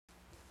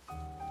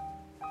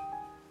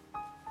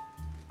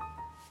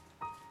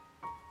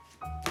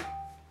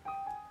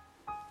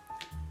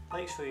I'd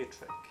like to show you a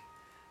trick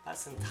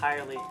that's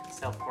entirely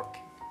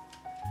self-working.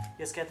 You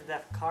just get the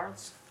deck of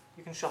cards,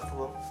 you can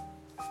shuffle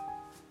them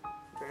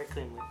very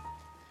cleanly.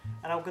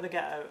 And I'm going to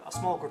get out a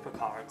small group of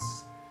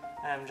cards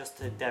just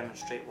to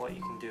demonstrate what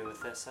you can do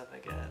with this. If I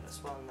get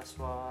this one, this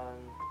one,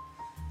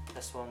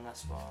 this one,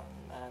 this one,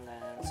 and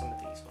then some of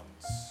these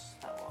ones,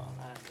 that one,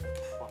 and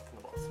one from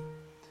the bottom.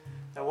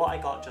 Now what I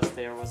got just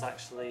there was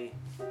actually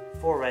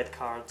 4 red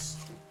cards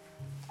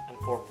and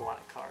 4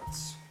 black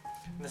cards.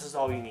 And this is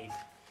all you need.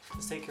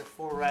 Just take your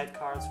 4 red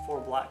cards, 4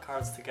 black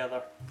cards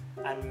together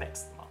and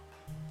mix them up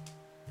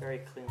very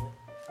cleanly.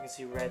 You can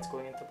see reds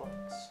going into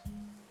blacks.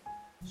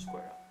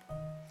 Square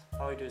up.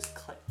 All you do is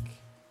click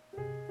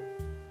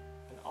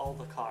and all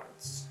the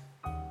cards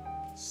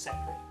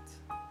separate.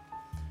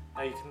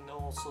 Now you can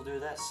also do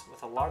this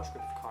with a large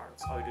group of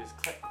cards. All you do is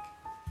click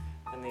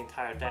and the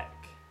entire deck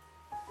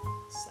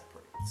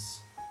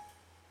separates.